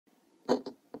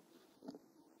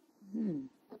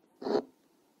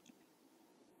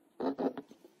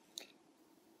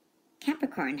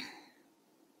Capricorn.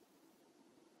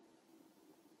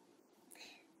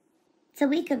 It's a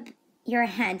week of your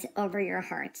head over your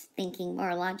heart, thinking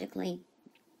more logically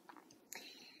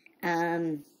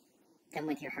than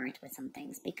with your heart with some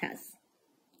things, because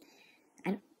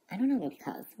I don't know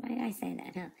because. Why did I say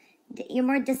that? Huh? You're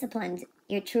more disciplined.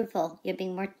 You're truthful. You're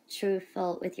being more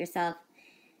truthful with yourself.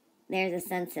 There's a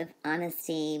sense of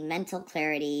honesty, mental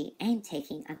clarity, and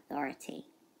taking authority.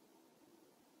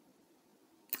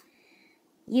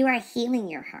 You are healing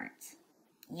your heart.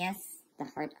 Yes, the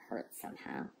heart hurts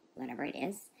somehow, whatever it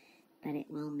is, but it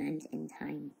will mend in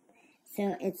time.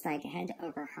 So it's like head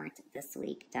over heart this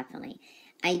week, definitely.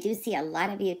 I do see a lot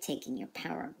of you taking your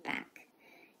power back.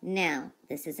 Now,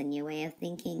 this is a new way of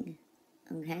thinking,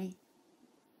 okay?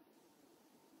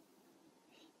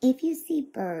 If you see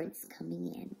birds coming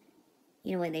in,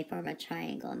 you know, when they form a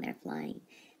triangle and they're flying,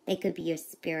 they could be your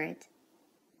spirit,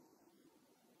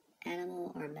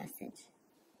 animal, or message.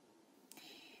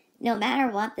 No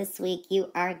matter what this week,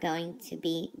 you are going to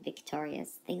be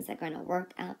victorious. Things are going to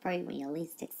work out for you when you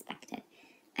least expect it.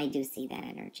 I do see that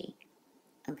energy,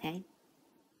 okay?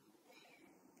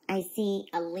 I see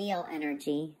a Leo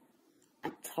energy,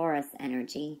 a Taurus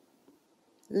energy,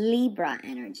 Libra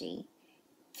energy,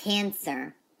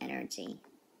 Cancer energy.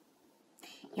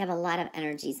 You have a lot of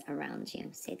energies around you.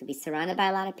 So you could be surrounded by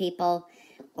a lot of people,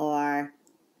 or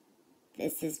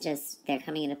this is just, they're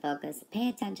coming into focus. Pay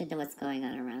attention to what's going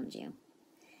on around you.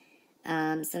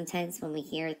 Sometimes when we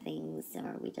hear things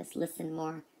or we just listen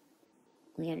more,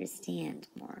 we understand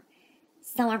more.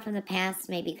 Someone from the past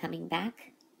may be coming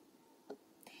back.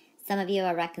 Some of you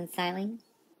are reconciling.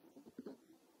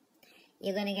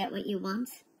 You're going to get what you want.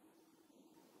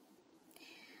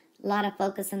 A lot of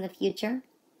focus on the future.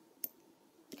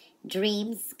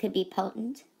 Dreams could be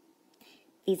potent.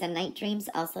 These are night dreams,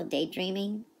 also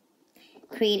daydreaming.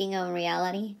 Creating your own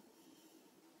reality.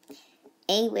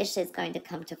 A wish is going to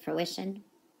come to fruition.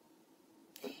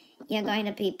 You're going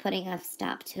to be putting a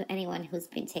stop to anyone who's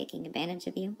been taking advantage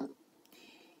of you.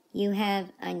 You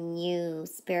have a new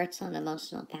spiritual and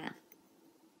emotional path.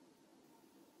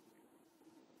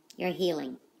 You're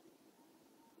healing.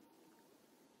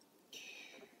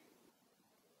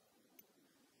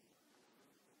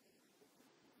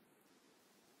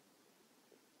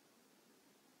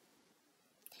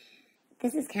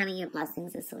 This is counting your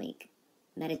blessings this week.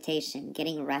 Meditation,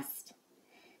 getting rest,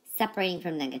 separating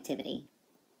from negativity.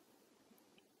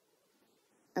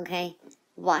 Okay?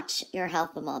 Watch your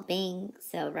health and well-being.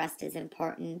 So rest is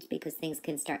important because things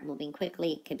can start moving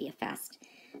quickly. It could be a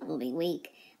fast-moving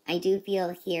week. I do feel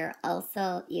here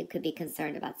also you could be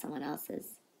concerned about someone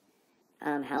else's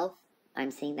health. I'm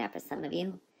seeing that for some of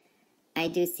you. I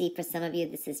do see for some of you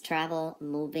this is travel,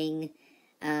 moving.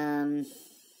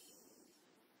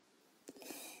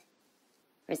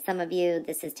 For some of you,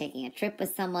 this is taking a trip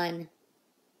with someone,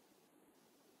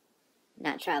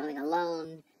 not traveling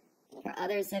alone. For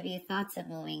others of you, thoughts of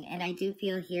moving. And I do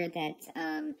feel here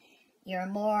that you're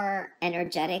more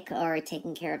energetic or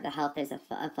taking care of the health. There's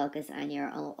a focus on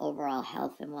your overall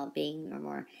health and well-being. You're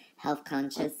more health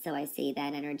conscious, so I see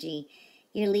that energy.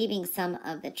 You're leaving some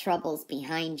of the troubles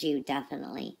behind you,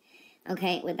 definitely.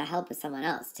 Okay, with the help of someone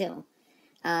else, too.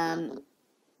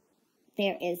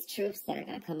 There is truths that are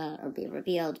going to come out or be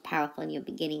revealed, powerful new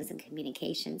beginnings and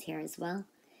communications here as well.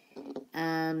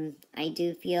 I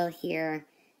do feel here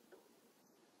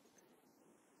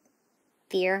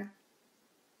fear,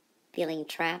 feeling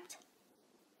trapped.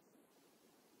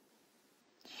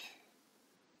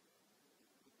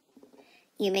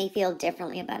 You may feel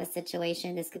differently about a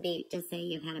situation. This could be, just say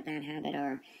you've had a bad habit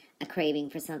or a craving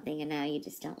for something and now you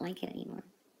just don't like it anymore.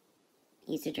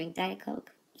 You used to drink Diet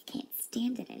Coke. You can't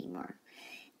stand it anymore.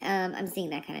 I'm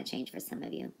seeing that kind of change for some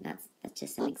of you. That's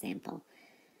just an example.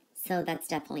 So that's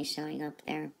definitely showing up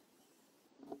there.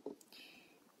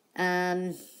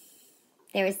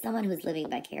 There is someone who's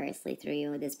living vicariously through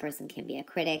you. This person can be a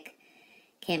critic,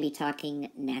 can be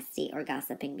talking nasty or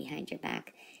gossiping behind your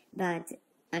back. But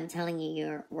I'm telling you,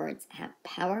 your words have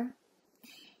power.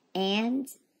 And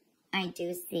I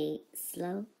do see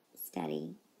slow,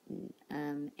 steady,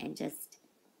 and just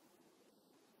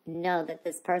know that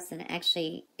this person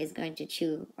actually is going to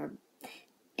chew, or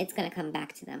it's going to come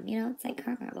back to them. You know, it's like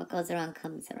karma. What goes around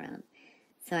comes around.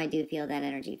 So I do feel that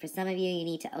energy. For some of you, you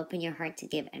need to open your heart to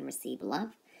give and receive love.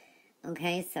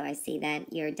 Okay, so I see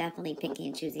that you're definitely picking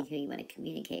and choosing who you want to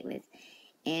communicate with.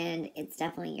 And it's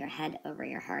definitely your head over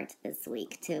your heart this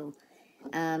week, too.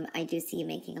 I do see you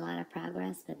making a lot of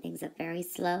progress, but things are very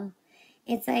slow.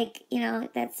 It's like, you know,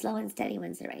 that slow and steady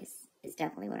wins the race is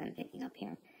definitely what I'm picking up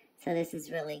here. So this is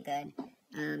really good.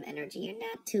 energy. You're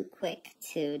not too quick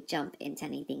to jump into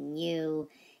anything new.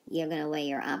 You're going to weigh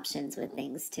your options with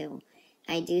things too.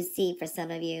 I do see for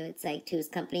some of you, it's like 2's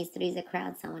company, 3's a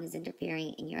crowd. Someone is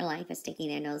interfering in your life or sticking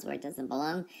their nose where it doesn't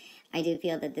belong. I do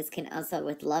feel that this can also,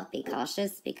 with love, be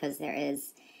cautious because there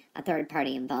is a third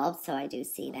party involved. So I do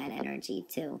see that energy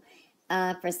too.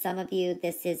 For some of you,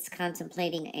 this is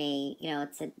contemplating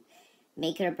it's a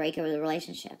make it or break it with a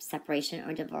relationship, separation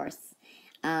or divorce.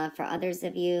 For others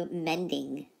of you,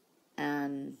 mending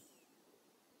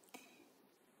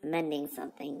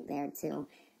something there too.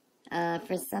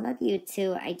 For some of you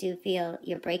too, I do feel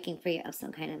you're breaking free of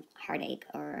some kind of heartache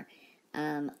or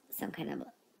some kind of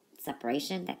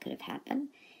separation that could have happened.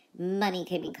 Money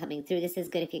could be coming through. This is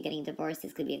good if you're getting divorced.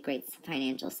 This could be a great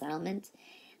financial settlement.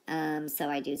 So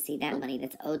I do see that money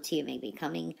that's owed to you may be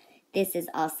coming. This is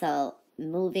also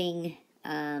moving,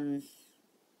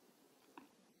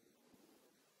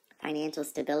 financial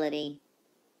stability,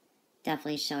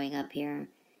 definitely showing up here.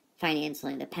 Financial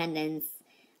independence.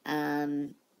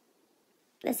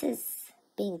 This is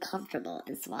being comfortable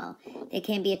as well. There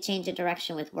can be a change of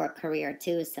direction with work, career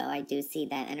too, so I do see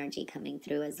that energy coming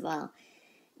through as well.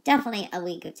 Definitely a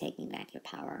week of taking back your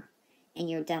power, and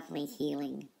you're definitely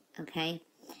healing, okay?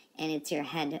 And it's your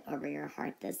head over your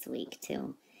heart this week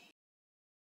too.